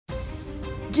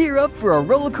Gear up for a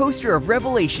roller coaster of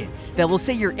revelations that will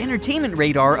set your entertainment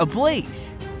radar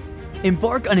ablaze.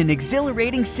 Embark on an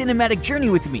exhilarating cinematic journey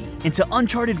with me into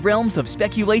uncharted realms of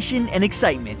speculation and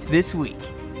excitement this week.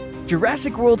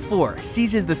 Jurassic World 4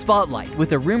 seizes the spotlight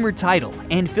with a rumored title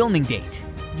and filming date.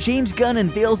 James Gunn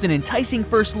unveils an enticing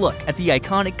first look at the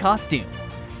iconic costume.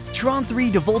 Tron 3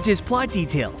 divulges plot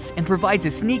details and provides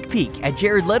a sneak peek at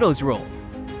Jared Leto's role.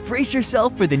 Brace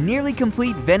yourself for the nearly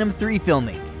complete Venom 3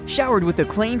 filming, showered with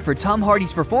acclaim for Tom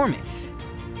Hardy's performance.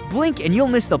 Blink and you'll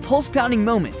miss the pulse-pounding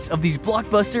moments of these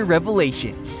blockbuster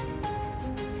revelations.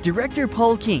 Director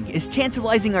Paul King is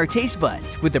tantalizing our taste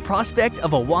buds with the prospect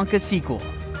of a Wonka sequel.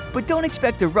 But don't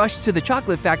expect a rush to the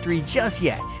chocolate factory just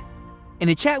yet. In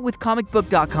a chat with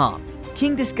comicbook.com,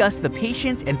 King discussed the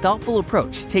patient and thoughtful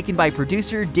approach taken by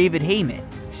producer David Heyman,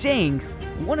 saying,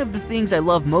 "One of the things I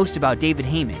love most about David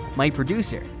Heyman, my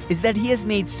producer, is that he has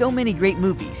made so many great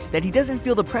movies that he doesn't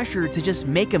feel the pressure to just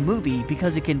make a movie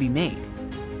because it can be made."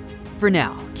 For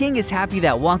now, King is happy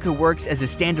that Wonka works as a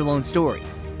standalone story,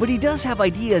 but he does have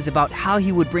ideas about how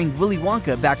he would bring Willy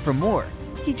Wonka back for more.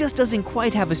 He just doesn't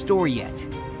quite have a story yet.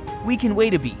 We can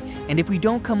wait a beat, and if we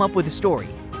don't come up with a story,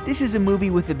 this is a movie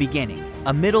with a beginning,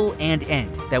 a middle, and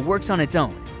end that works on its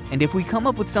own, and if we come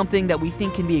up with something that we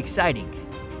think can be exciting.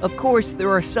 Of course, there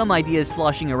are some ideas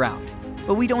sloshing around,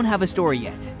 but we don't have a story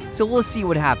yet, so we'll see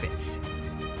what happens.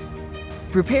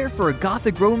 Prepare for a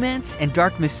gothic romance and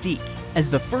dark mystique as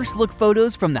the first look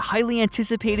photos from the highly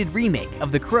anticipated remake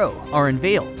of The Crow are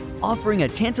unveiled, offering a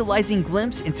tantalizing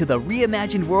glimpse into the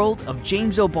reimagined world of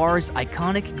James O'Barr's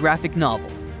iconic graphic novel.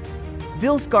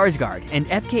 Bill Skarsgård and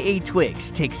FKA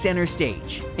Twigs take center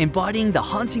stage, embodying the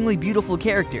hauntingly beautiful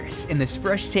characters in this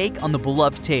fresh take on the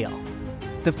beloved tale.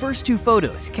 The first two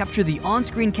photos capture the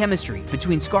on-screen chemistry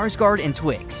between Skarsgård and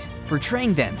Twigs,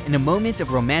 portraying them in a moment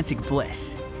of romantic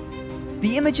bliss.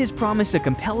 The images promise a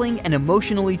compelling and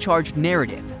emotionally charged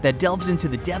narrative that delves into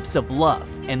the depths of love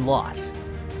and loss.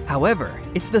 However,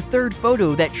 it's the third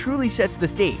photo that truly sets the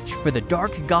stage for the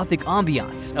dark gothic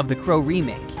ambiance of the Crow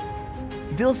remake.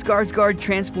 Bill Skarsgård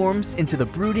transforms into the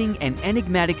brooding and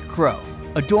enigmatic Crow,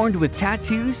 adorned with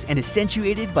tattoos and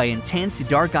accentuated by intense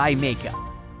dark eye makeup.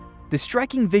 The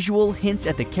striking visual hints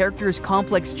at the character's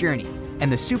complex journey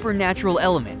and the supernatural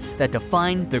elements that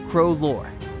define the Crow lore.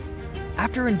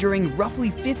 After enduring roughly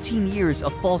 15 years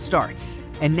of false starts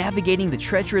and navigating the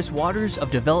treacherous waters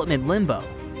of development limbo,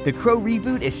 the Crow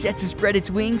reboot is set to spread its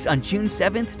wings on June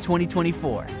 7th,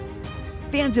 2024.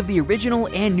 Fans of the original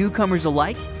and newcomers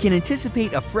alike can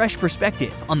anticipate a fresh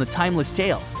perspective on the timeless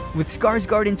tale, with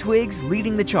Skarsgård and Twigs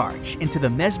leading the charge into the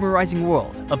mesmerizing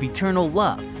world of eternal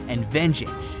love and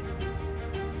vengeance.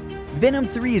 Venom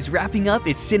 3 is wrapping up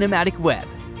its cinematic web,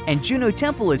 and Juno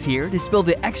Temple is here to spill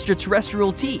the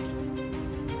extraterrestrial tea.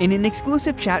 In an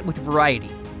exclusive chat with Variety,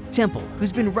 Temple,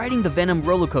 who's been riding the Venom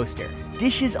roller coaster,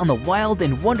 dishes on the wild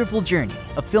and wonderful journey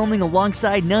of filming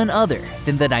alongside none other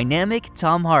than the dynamic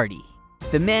Tom Hardy,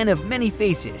 the man of many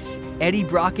faces, Eddie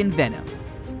Brock in Venom.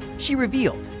 She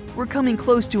revealed, "We're coming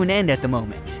close to an end at the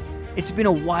moment. It's been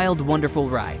a wild, wonderful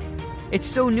ride. It's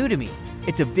so new to me.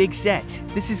 It's a big set.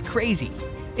 This is crazy.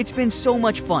 It's been so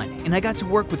much fun, and I got to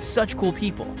work with such cool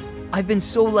people. I've been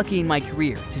so lucky in my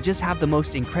career to just have the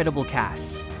most incredible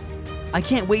casts. I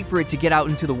can't wait for it to get out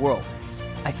into the world.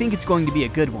 I think it's going to be a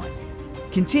good one."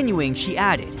 Continuing, she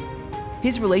added,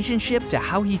 "His relationship to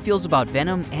how he feels about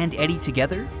Venom and Eddie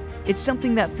together, it's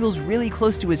something that feels really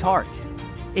close to his heart.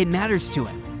 It matters to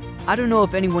him. I don't know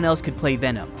if anyone else could play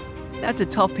Venom. That's a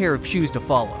tough pair of shoes to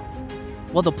follow."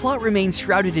 While the plot remains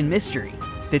shrouded in mystery,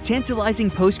 the tantalizing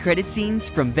post-credit scenes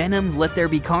from Venom Let There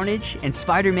Be Carnage and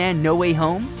Spider-Man No Way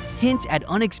Home hint at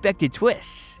unexpected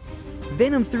twists.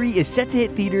 Venom 3 is set to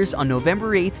hit theaters on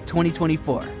November 8th,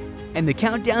 2024, and the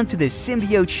countdown to this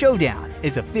symbiote showdown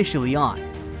is officially on.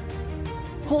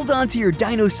 Hold on to your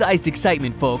dino-sized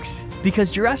excitement, folks,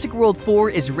 because Jurassic World 4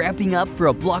 is wrapping up for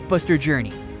a blockbuster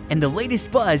journey, and the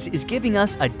latest buzz is giving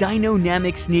us a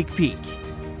dynamic sneak peek.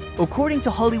 According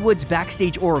to Hollywood's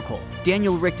backstage oracle,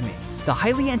 Daniel Richtman, the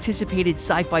highly anticipated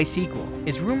sci-fi sequel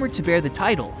is rumored to bear the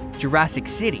title Jurassic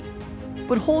City.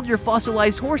 But hold your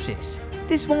fossilized horses.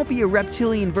 This won't be a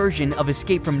reptilian version of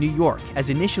Escape from New York as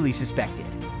initially suspected.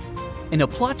 In a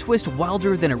plot twist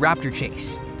wilder than a raptor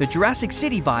chase, the Jurassic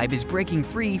City vibe is breaking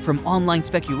free from online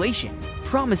speculation,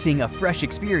 promising a fresh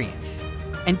experience.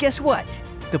 And guess what?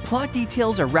 The plot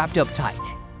details are wrapped up tight,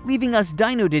 leaving us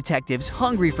dino detectives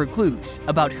hungry for clues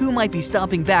about who might be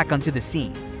stomping back onto the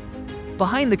scene.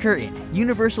 Behind the curtain,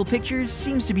 Universal Pictures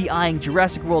seems to be eyeing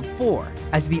Jurassic World 4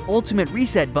 as the ultimate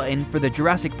reset button for the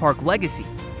Jurassic Park legacy.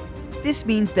 This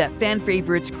means that fan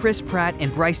favorites Chris Pratt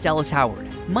and Bryce Dallas Howard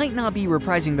might not be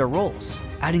reprising their roles,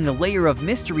 adding a layer of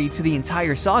mystery to the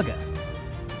entire saga.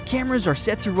 Cameras are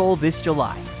set to roll this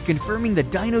July, confirming the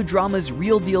Dino drama's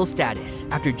real deal status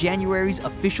after January's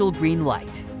official green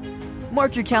light.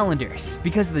 Mark your calendars,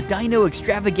 because the Dino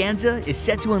extravaganza is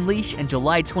set to unleash in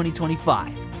July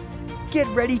 2025. Get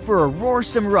ready for a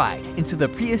roarsome ride into the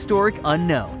prehistoric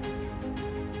unknown.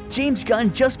 James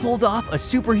Gunn just pulled off a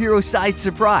superhero-sized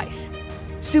surprise.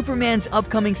 Superman's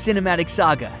upcoming cinematic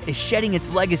saga is shedding its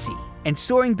legacy and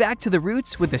soaring back to the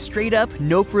roots with a straight-up,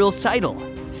 no-frills title,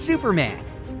 Superman.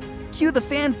 Cue the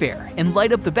fanfare and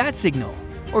light up the bat signal,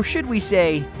 or should we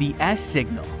say, the S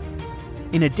signal.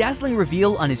 In a dazzling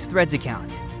reveal on his Threads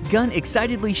account, Gunn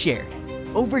excitedly shared,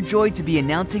 "Overjoyed to be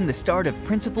announcing the start of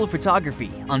principal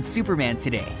photography on Superman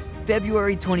today,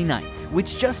 February 29th,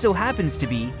 which just so happens to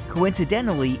be,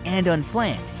 coincidentally and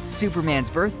unplanned, Superman's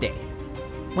birthday.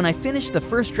 When I finished the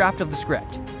first draft of the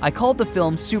script, I called the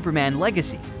film Superman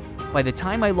Legacy. By the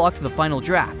time I locked the final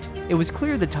draft, it was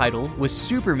clear the title was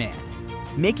Superman.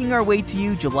 Making our way to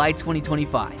you July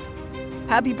 2025.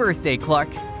 Happy birthday, Clark.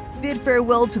 Bid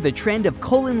farewell to the trend of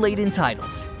colon-laden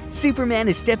titles. Superman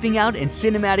is stepping out in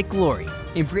cinematic glory,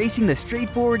 embracing the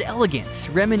straightforward elegance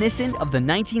reminiscent of the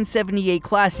 1978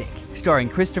 classic starring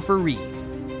Christopher Reeve.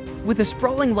 With a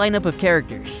sprawling lineup of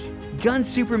characters, Gunn's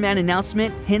Superman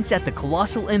announcement hints at the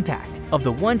colossal impact of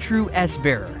the one true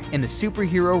S-bearer in the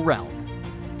superhero realm.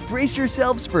 Brace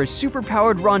yourselves for a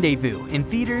superpowered rendezvous in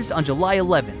theaters on July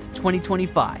 11th,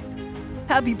 2025.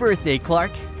 Happy birthday,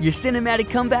 Clark! Your cinematic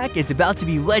comeback is about to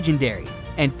be legendary,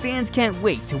 and fans can't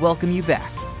wait to welcome you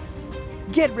back.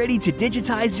 Get ready to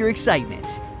digitize your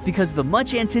excitement, because the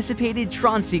much-anticipated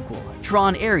Tron sequel,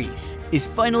 Tron Ares, is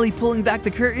finally pulling back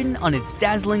the curtain on its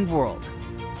dazzling world.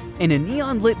 In a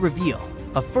neon-lit reveal,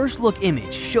 a first-look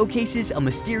image showcases a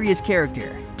mysterious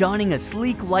character donning a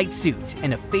sleek light suit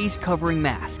and a face-covering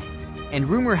mask. And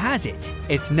rumor has it,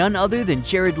 it's none other than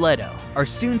Jared Leto, our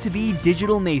soon-to-be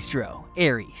digital maestro,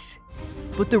 Ares.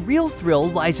 But the real thrill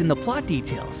lies in the plot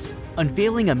details,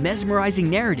 unveiling a mesmerizing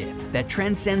narrative that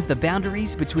transcends the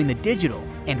boundaries between the digital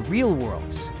and real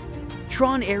worlds.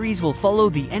 Tron Ares will follow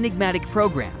the enigmatic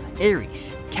program,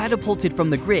 Ares, catapulted from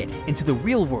the grid into the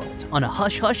real world on a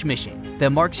hush-hush mission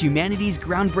that marks humanity's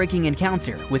groundbreaking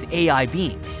encounter with AI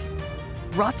beings.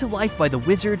 Brought to life by the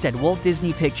wizards at Walt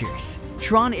Disney Pictures,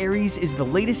 Tron Ares is the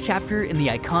latest chapter in the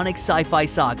iconic sci-fi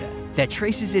saga that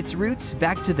traces its roots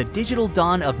back to the digital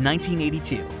dawn of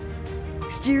 1982.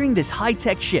 Steering this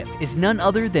high-tech ship is none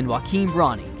other than Joaquin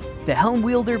Ronning, the helm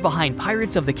wielder behind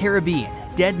Pirates of the Caribbean,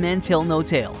 Dead Men Tell No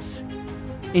Tales.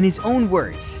 In his own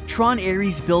words, Tron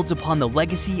Ares builds upon the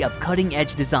legacy of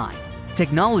cutting-edge design,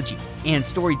 technology, and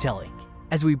storytelling,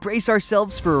 as we brace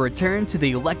ourselves for a return to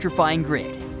the electrifying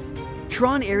grid.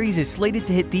 Tron Ares is slated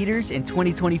to hit theaters in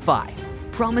 2025,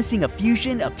 promising a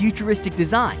fusion of futuristic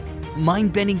design,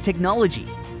 mind-bending technology,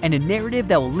 and a narrative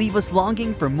that will leave us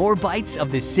longing for more bites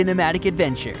of this cinematic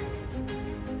adventure.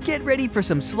 Get ready for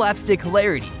some slapstick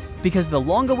hilarity, because the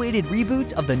long-awaited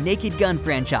reboot of the Naked Gun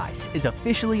franchise is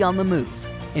officially on the move,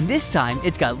 and this time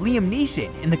it's got Liam Neeson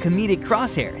in the comedic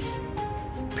crosshairs.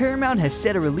 Paramount has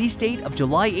set a release date of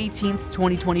July 18th,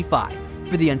 2025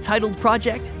 for the untitled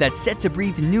project that's set to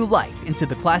breathe new life into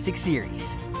the classic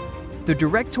series. The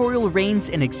directorial reins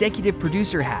and executive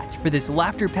producer hats for this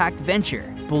laughter-packed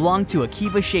venture belong to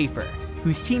Akiva Schaffer,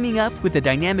 who's teaming up with the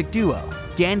dynamic duo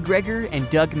Dan Greger and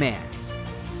Doug Mand.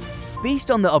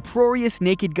 Based on the uproarious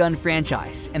Naked Gun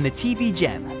franchise and the TV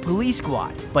gem Police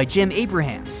Squad by Jim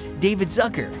Abrahams, David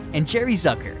Zucker, and Jerry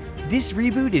Zucker, this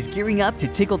reboot is gearing up to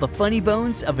tickle the funny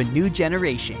bones of a new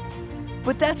generation.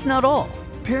 But that's not all.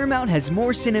 Paramount has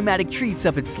more cinematic treats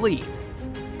up its sleeve.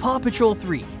 Paw Patrol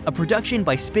 3, a production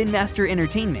by Spin Master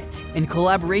Entertainment in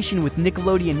collaboration with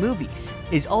Nickelodeon Movies,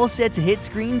 is all set to hit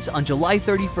screens on July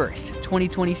 31st,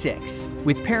 2026,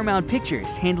 with Paramount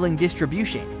Pictures handling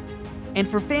distribution. And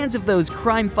for fans of those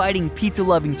crime-fighting,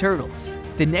 pizza-loving turtles,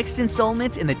 the next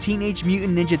installment in the Teenage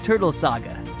Mutant Ninja Turtles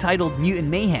saga, titled Mutant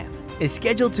Mayhem, is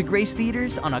scheduled to grace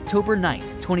theaters on October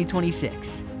 9th,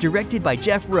 2026, directed by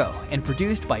Jeff Rowe and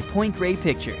produced by Point Grey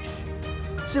Pictures.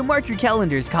 So mark your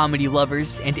calendars, comedy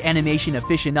lovers and animation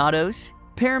aficionados.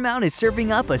 Paramount is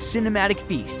serving up a cinematic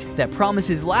feast that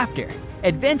promises laughter,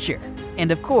 adventure,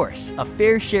 and of course, a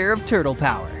fair share of turtle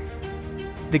power.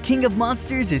 The King of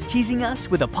Monsters is teasing us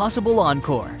with a possible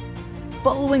encore.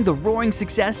 Following the roaring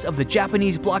success of the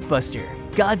Japanese blockbuster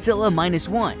Godzilla Minus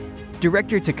One,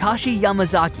 director Takashi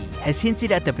Yamazaki has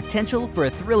hinted at the potential for a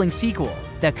thrilling sequel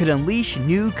that could unleash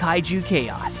new kaiju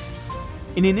chaos.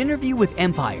 In an interview with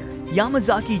Empire,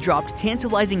 Yamazaki dropped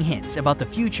tantalizing hints about the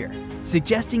future,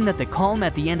 suggesting that the calm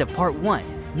at the end of Part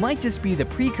 1 might just be the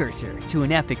precursor to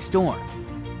an epic storm.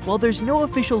 While there's no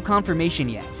official confirmation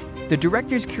yet, the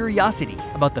director's curiosity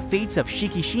about the fates of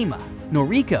Shikishima,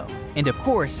 Noriko, and of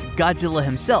course, Godzilla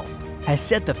himself, has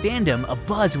set the fandom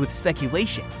abuzz with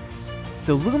speculation.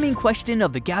 The looming question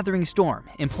of the gathering storm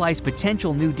implies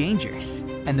potential new dangers,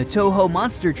 and the Toho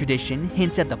monster tradition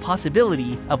hints at the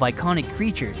possibility of iconic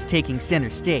creatures taking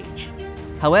center stage.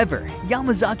 However,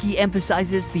 Yamazaki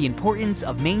emphasizes the importance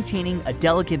of maintaining a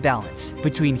delicate balance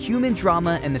between human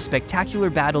drama and the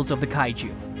spectacular battles of the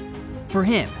kaiju. For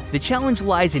him, the challenge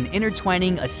lies in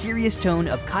intertwining a serious tone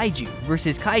of kaiju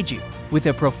versus kaiju with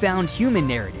a profound human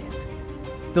narrative.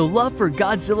 The love for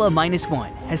Godzilla Minus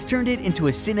One has turned it into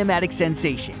a cinematic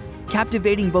sensation,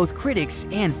 captivating both critics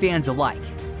and fans alike.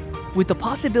 With the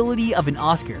possibility of an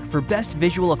Oscar for Best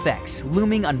Visual Effects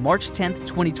looming on March 10,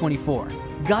 2024,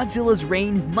 Godzilla's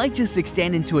reign might just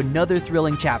extend into another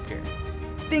thrilling chapter.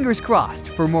 Fingers crossed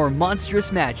for more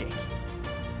monstrous magic.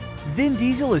 Vin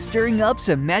Diesel is stirring up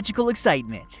some magical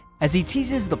excitement as he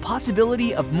teases the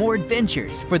possibility of more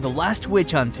adventures for the Last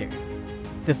Witch Hunter.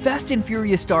 The Fast and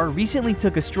Furious star recently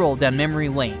took a stroll down memory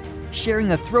lane,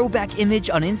 sharing a throwback image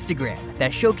on Instagram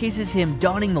that showcases him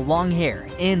donning the long hair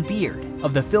and beard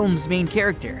of the film's main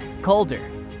character, Calder.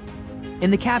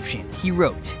 In the caption, he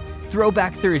wrote,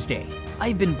 "Throwback Thursday.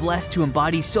 I've been blessed to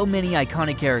embody so many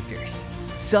iconic characters,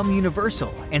 some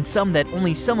universal and some that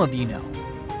only some of you know.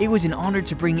 It was an honor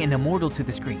to bring an immortal to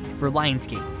the screen for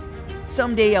Lionsgate.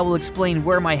 Someday I will explain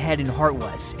where my head and heart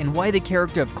was and why the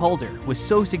character of Calder was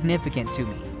so significant to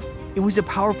me. It was a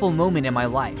powerful moment in my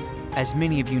life, as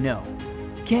many of you know.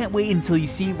 Can't wait until you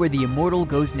see where the immortal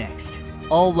goes next.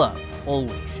 All love,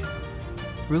 always."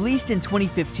 Released in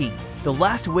 2015, The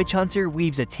Last Witch Hunter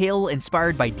weaves a tale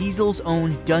inspired by Diesel's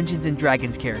own Dungeons &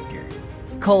 Dragons character.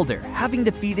 Calder, having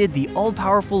defeated the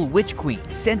all-powerful Witch Queen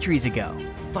centuries ago,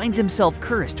 finds himself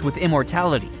cursed with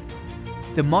immortality.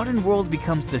 The modern world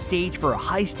becomes the stage for a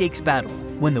high-stakes battle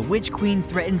when the Witch Queen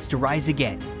threatens to rise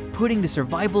again, putting the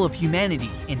survival of humanity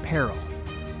in peril.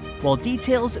 While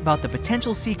details about the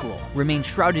potential sequel remain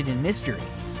shrouded in mystery,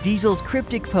 Diesel's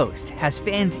cryptic post has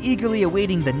fans eagerly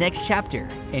awaiting the next chapter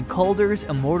in Calder's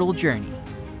immortal journey.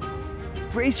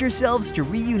 Brace yourselves to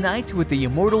reunite with the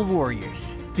immortal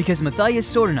warriors, because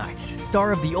Matthias Sornarts,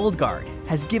 star of The Old Guard,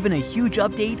 has given a huge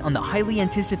update on the highly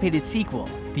anticipated sequel,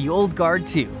 The Old Guard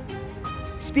 2.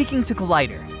 Speaking to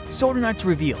Collider, Sornarts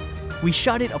revealed, "We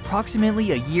shot it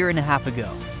approximately a year and a half ago,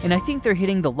 and I think they're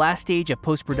hitting the last stage of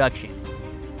post-production.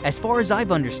 As far as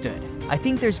I've understood, I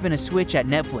think there's been a switch at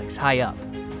Netflix high up.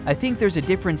 I think there's a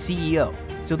different CEO,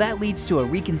 so that leads to a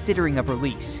reconsidering of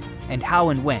release, and how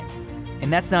and when.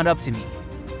 And that's not up to me.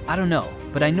 I don't know,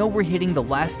 but I know we're hitting the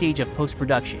last stage of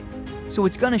post-production, so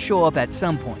it's gonna show up at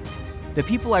some point. The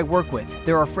people I work with,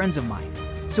 they are friends of mine,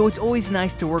 so it's always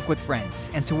nice to work with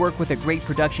friends and to work with a great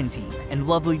production team and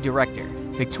lovely director,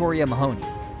 Victoria Mahoney.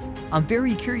 I'm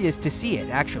very curious to see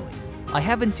it, actually. I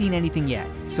haven't seen anything yet,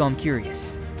 so I'm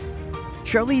curious."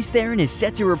 Charlize Theron is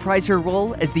set to reprise her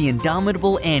role as the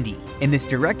indomitable Andy in this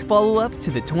direct follow-up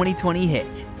to the 2020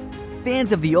 hit.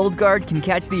 Fans of The Old Guard can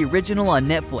catch the original on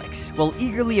Netflix while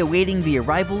eagerly awaiting the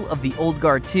arrival of The Old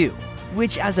Guard 2,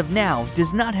 which as of now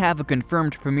does not have a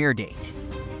confirmed premiere date.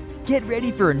 Get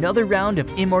ready for another round of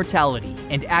immortality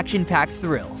and action-packed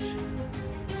thrills.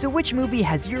 So which movie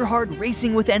has your heart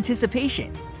racing with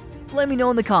anticipation? Let me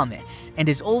know in the comments, and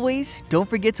as always, don't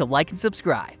forget to like and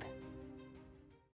subscribe.